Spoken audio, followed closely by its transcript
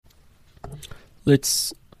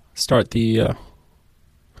Let's start the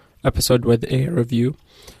episode with a review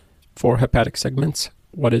for hepatic segments.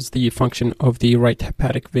 What is the function of the right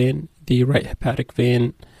hepatic vein? The right hepatic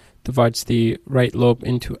vein divides the right lobe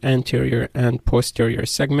into anterior and posterior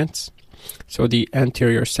segments. So the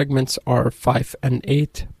anterior segments are 5 and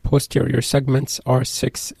 8, posterior segments are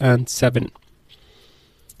 6 and 7.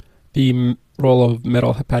 The role of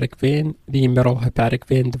middle hepatic vein. The middle hepatic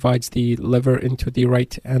vein divides the liver into the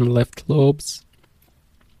right and left lobes.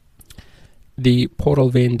 The portal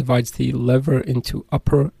vein divides the liver into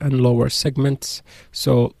upper and lower segments.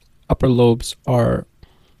 So upper lobes are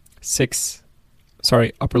 7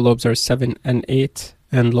 and 8,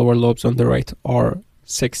 and lower lobes on the right are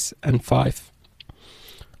 6 and 5.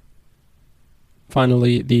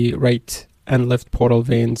 Finally, the right and left portal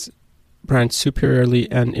veins branch superiorly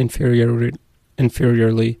and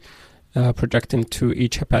inferiorly, projecting to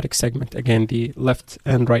each hepatic segment. Again, the left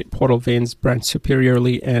and right portal veins branch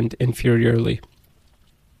superiorly and inferiorly.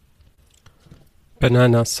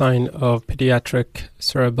 Banana sign of pediatric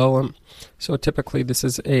cerebellum. So typically this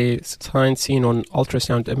is a sign seen on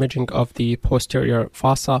ultrasound imaging of the posterior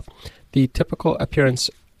fossa. The typical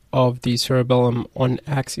appearance of the cerebellum on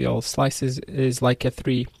axial slices is like a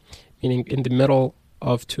 3, meaning in the middle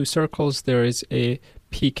of 2 circles there is a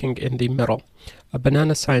peaking in the middle. A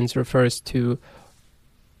banana sign refers to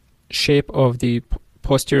shape of the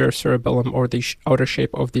posterior cerebellum, or the outer shape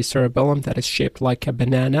of the cerebellum that is shaped like a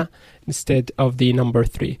banana instead of the number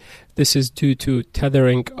 3. This is due to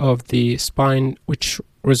tethering of the spine, which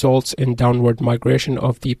results in downward migration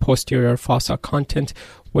of the posterior fossa content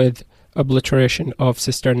with obliteration of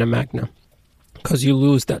cisterna magna. Because you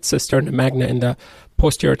lose that cisterna magna in the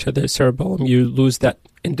posterior to the cerebellum, you lose that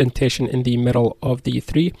indentation in the middle of the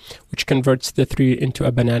 3, which converts the 3 into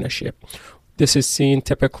a banana shape. This is seen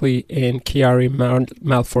typically in Chiari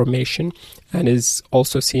malformation and is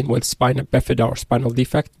also seen with spina bifida or spinal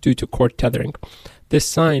defect due to cord tethering. This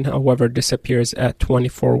sign, however, disappears at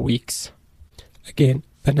 24 weeks. Again,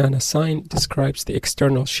 banana sign describes the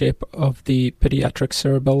external shape of the pediatric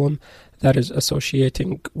cerebellum that is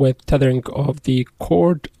associating with tethering of the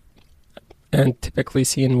cord and typically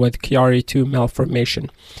seen with Chiari-2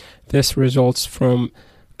 malformation. This results from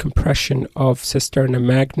compression of cisterna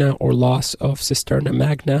magna or loss of cisterna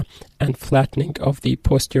magna and flattening of the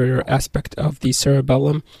posterior aspect of the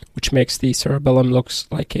cerebellum, which makes the cerebellum looks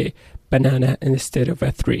like a banana instead of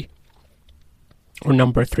a 3 or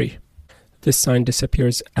number 3. This sign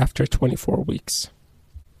disappears after 24 weeks.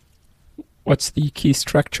 What's the key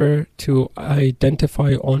structure to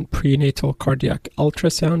identify on prenatal cardiac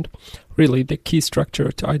ultrasound? Really, the key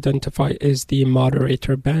structure to identify is the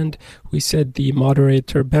moderator band. We said the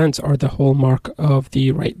moderator bands are the hallmark of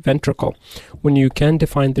the right ventricle. When you can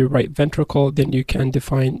define the right ventricle, then you can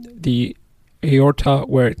define the aorta,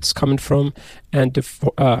 where it's coming from,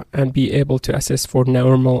 and be able to assess for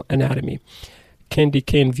normal anatomy.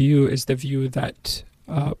 Candy-cane view is the view that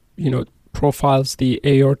profiles the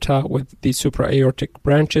aorta with the supraaortic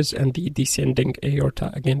branches and the descending aorta.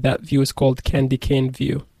 Again, that view is called candy-cane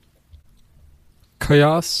view.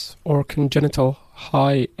 CHAOS, or congenital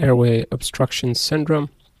high airway obstruction syndrome.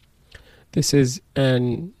 This is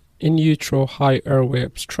an in utero high airway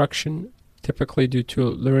obstruction, typically due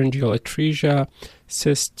to laryngeal atresia,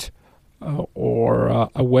 cyst, or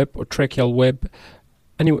a web or tracheal web,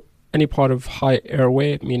 any part of high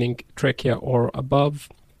airway, meaning trachea or above,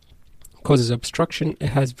 causes obstruction. It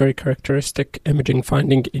has very characteristic imaging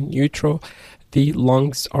finding in utero. The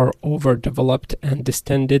lungs are overdeveloped and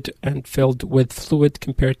distended and filled with fluid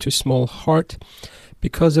compared to small heart.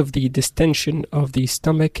 Because of the distension of the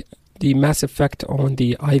stomach, the mass effect on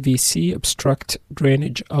the IVC obstruct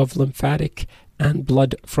drainage of lymphatic and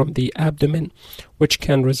blood from the abdomen, which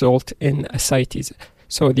can result in ascites.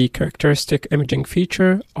 So the characteristic imaging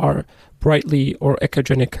feature are brightly or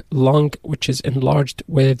echogenic lung, which is enlarged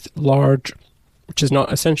with large, which is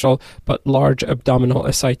not essential, but large abdominal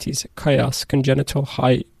ascites. CHAOS, congenital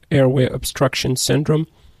high airway obstruction syndrome.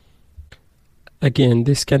 Again,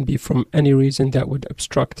 this can be from any reason that would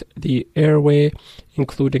obstruct the airway,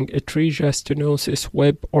 including atresia, stenosis,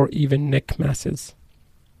 web, or even neck masses.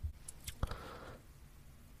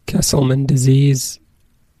 Castleman disease,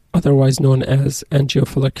 otherwise known as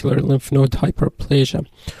angiofollicular lymph node hyperplasia.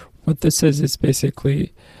 What this is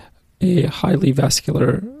basically a highly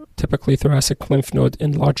vascular, typically thoracic lymph node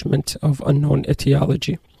enlargement of unknown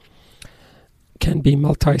etiology. Can be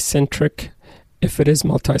multicentric. If it is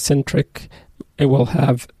multicentric, it will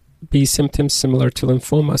have B symptoms similar to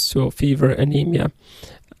lymphoma, so fever, anemia,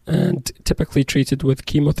 and typically treated with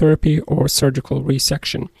chemotherapy or surgical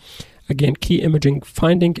resection. Again, key imaging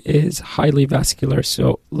finding is highly vascular,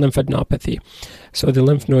 so lymphadenopathy. So the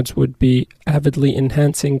lymph nodes would be avidly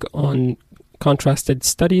enhancing on contrasted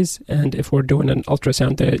studies, and if we're doing an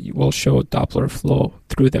ultrasound, they will show Doppler flow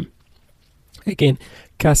through them. Again,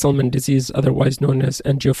 Castleman disease, otherwise known as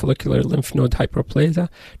angiofollicular lymph node hyperplasia,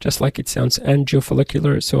 just like it sounds,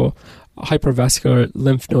 angiofollicular, so hypervascular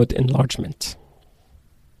lymph node enlargement.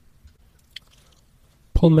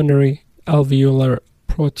 Pulmonary alveolar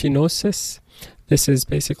proteinosis. This is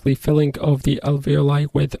basically filling of the alveoli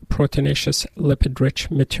with proteinaceous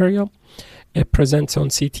lipid-rich material. It presents on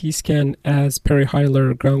CT scan as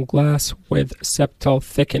perihilar ground glass with septal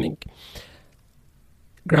thickening.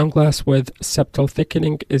 Ground glass with septal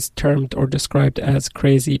thickening is termed or described as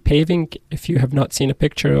crazy paving. If you have not seen a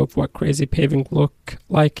picture of what crazy paving look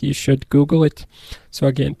like, you should Google it. So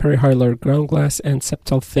again, perihilar ground glass and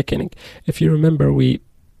septal thickening. If you remember, a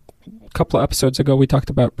couple of episodes ago, we talked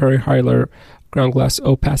about perihilar ground glass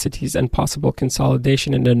opacities and possible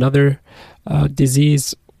consolidation in another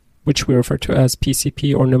disease, which we refer to as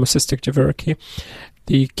PCP or pneumocystic gevrici.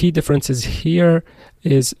 The key differences here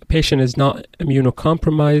is a patient is not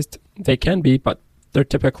immunocompromised. They can be, but they're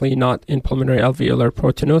typically not in pulmonary alveolar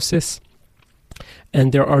proteinosis.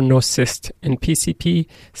 And there are no cysts. In PCP,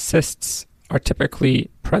 cysts are typically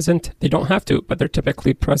present. They don't have to, but they're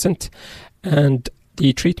typically present. And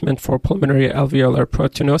the treatment for pulmonary alveolar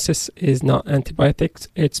proteinosis is not antibiotics,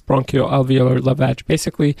 it's bronchoalveolar lavage.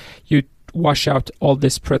 Basically, you wash out all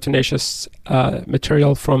this proteinaceous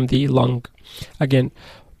material from the lung. Again,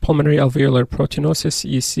 pulmonary alveolar proteinosis,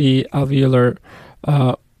 you see alveolar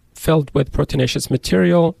filled with proteinaceous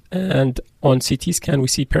material, and on CT scan we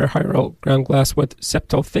see perihilar ground glass with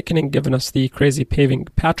septal thickening, giving us the crazy paving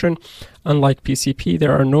pattern. Unlike PCP,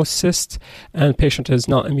 there are no cysts and patient is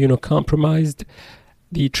not immunocompromised.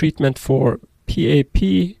 The treatment for PAP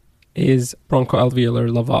is bronchoalveolar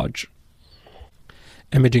lavage.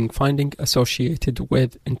 Imaging finding associated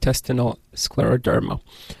with intestinal scleroderma.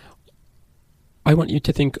 I want you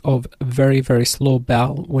to think of very, very slow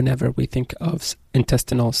bowel whenever we think of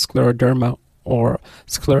intestinal scleroderma or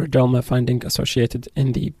scleroderma finding associated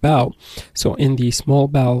in the bowel. So in the small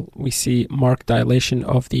bowel, we see marked dilation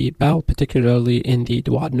of the bowel, particularly in the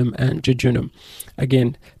duodenum and jejunum.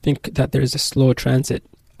 Again, think that there is a slow transit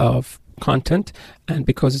of content, and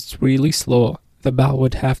because it's really slow, the bowel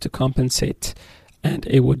would have to compensate and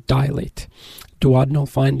it would dilate. Duodenal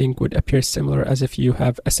finding would appear similar as if you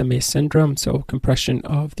have SMA syndrome, so compression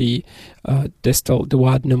of the distal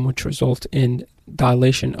duodenum, which result in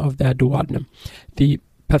dilation of that duodenum. The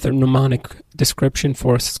pathognomonic description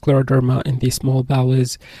for scleroderma in the small bowel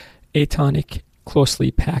is atonic,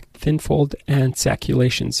 closely packed thin fold, and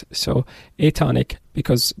sacculations. So atonic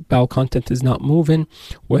because bowel content is not moving,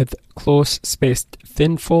 with close spaced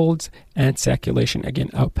thin folds, and sacculation, again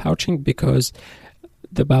outpouching because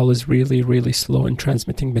the bowel is really, really slow in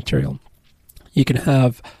transmitting material. You can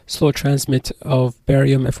have slow transmit of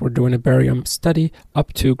barium, if we're doing a barium study,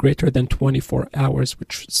 up to greater than 24 hours,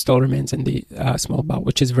 which still remains in the small bowel,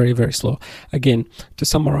 which is very, very slow. Again, to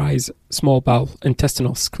summarize small bowel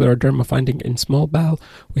intestinal scleroderma finding in small bowel,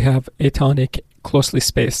 we have atonic, closely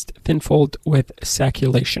spaced thin fold with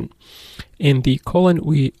sacculation. In the colon,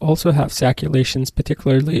 we also have sacculations,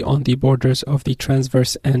 particularly on the borders of the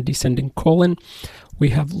transverse and descending colon. We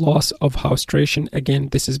have loss of haustration. Again,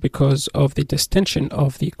 this is because of the distension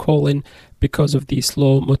of the colon, because of the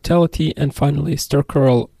slow motility, and finally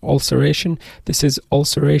stercoral ulceration. This is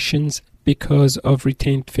ulcerations because of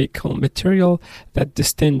retained fecal material that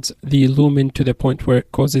distends the lumen to the point where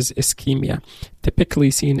it causes ischemia, typically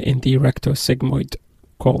seen in the rectosigmoid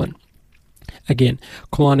colon. Again,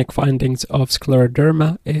 colonic findings of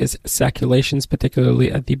scleroderma is sacculations,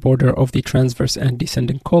 particularly at the border of the transverse and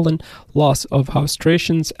descending colon, loss of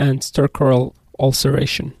haustrations, and stercoral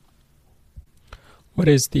ulceration. What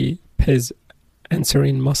is the pes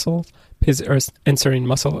anserine muscle? Pes anserine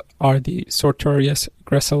muscle are the sartorius,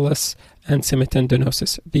 gracilis, and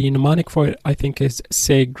semitendinosus. The mnemonic for it, I think, is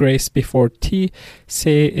say grace before T.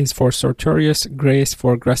 Say is for sartorius, grace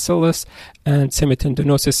for gracilis, and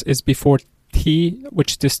semitendinosus is before T,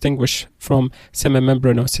 which distinguish from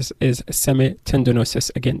semimembranosus is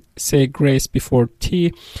semitendinosus. Again, say grace before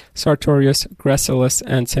T, sartorius, gracilis,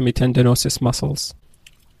 and semitendinosus muscles.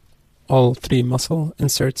 All three muscle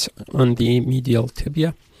inserts on the medial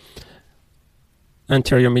tibia,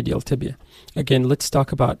 anterior medial tibia. Again, let's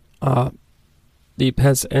talk about the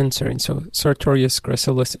pes anserine. So sartorius,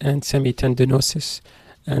 gracilis, and semitendinosus,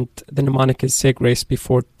 and the mnemonic is say grace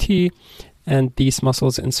before T. And these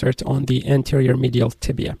muscles insert on the anterior medial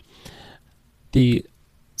tibia. The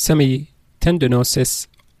semitendinosus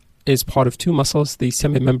is part of two muscles, the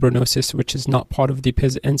semimembranosus, which is not part of the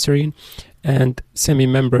pes anserine, and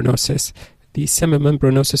semimembranosus. The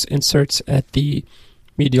semimembranosus inserts at the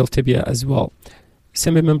medial tibia as well.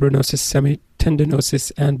 Semimembranosus,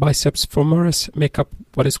 semitendinosus, and biceps femoris make up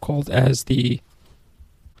what is called as the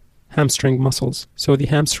hamstring muscles. So the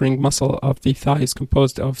hamstring muscle of the thigh is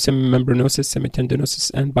composed of semimembranosus,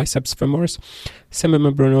 semitendinosus, and biceps femoris.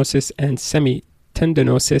 Semimembranosus and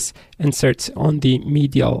semitendinosus inserts on the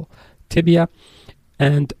medial tibia,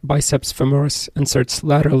 and biceps femoris inserts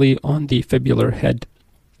laterally on the fibular head.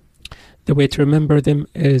 The way to remember them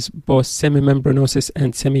is both semimembranosus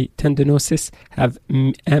and semitendinosus have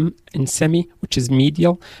M in semi, which is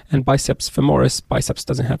medial, and biceps femoris, biceps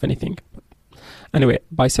doesn't have anything. Anyway,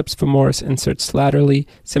 biceps femoris inserts laterally,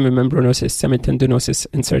 semimembranosus, semitendinosus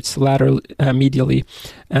inserts medially,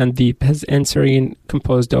 and the pes anserine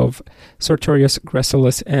composed of sartorius,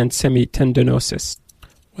 gracilis, and semitendinosus.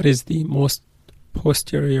 What is the most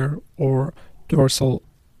posterior or dorsal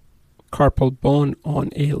carpal bone on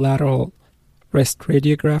a lateral wrist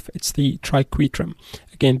radiograph? It's the triquetrum.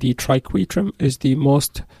 Again, the triquetrum is the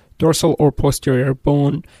most dorsal or posterior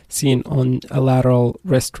bone seen on a lateral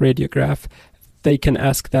wrist radiograph. They can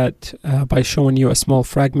ask that by showing you a small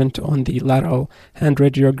fragment on the lateral hand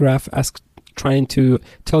radiograph, trying to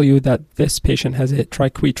tell you that this patient has a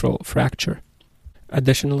triquetral fracture.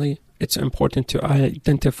 Additionally, it's important to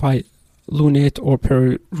identify lunate or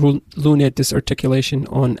perilunate disarticulation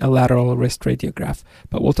on a lateral wrist radiograph,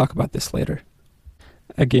 but we'll talk about this later.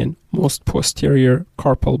 Again, most posterior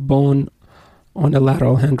carpal bone on a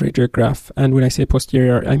lateral hand radiograph, and when I say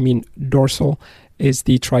posterior, I mean dorsal, is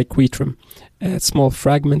the triquetrum. A small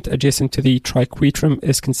fragment adjacent to the triquetrum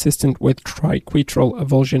is consistent with triquetral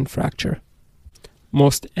avulsion fracture.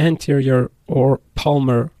 Most anterior or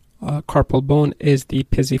palmar carpal bone is the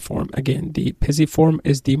pisiform. Again, the pisiform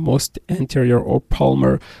is the most anterior or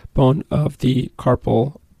palmar bone of the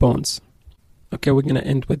carpal bones. Okay, we're going to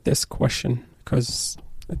end with this question because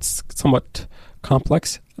it's somewhat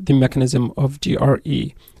complex. The mechanism of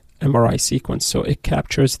GRE MRI sequence. So it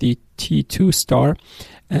captures the T2 star,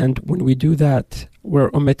 and when we do that,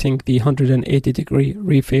 we're omitting the 180-degree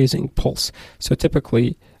rephasing pulse. So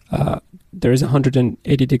typically, there is a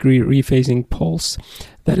 180-degree rephasing pulse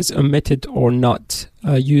that is omitted or not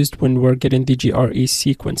used when we're getting the GRE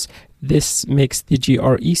sequence. This makes the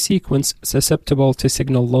GRE sequence susceptible to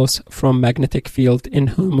signal loss from magnetic field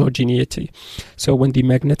inhomogeneity. So when the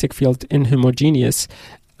magnetic field inhomogeneous,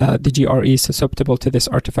 the GRE is susceptible to this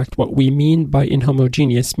artifact. What we mean by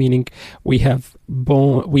inhomogeneous, meaning we have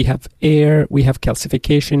bone, we have air, we have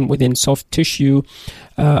calcification within soft tissue,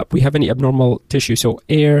 we have any abnormal tissue. So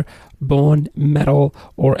air, bone, metal,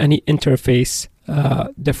 or any interface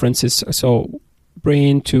differences. So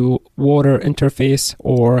brain to water interface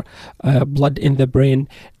or blood in the brain.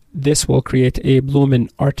 This will create a Blumen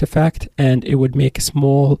artifact, and it would make a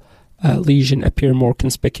small lesion appear more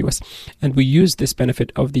conspicuous. And we use this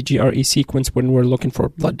benefit of the GRE sequence when we're looking for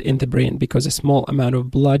blood in the brain, because a small amount of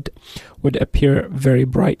blood would appear very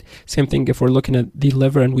bright. Same thing if we're looking at the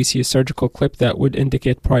liver and we see a surgical clip that would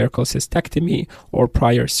indicate prior cholecystectomy or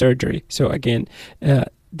prior surgery. So again,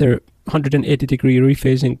 the 180-degree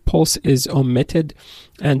rephasing pulse is omitted,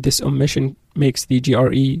 and this omission makes the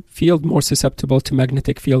GRE field more susceptible to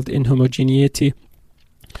magnetic field inhomogeneity,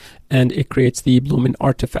 and it creates the Blumen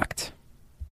artifact.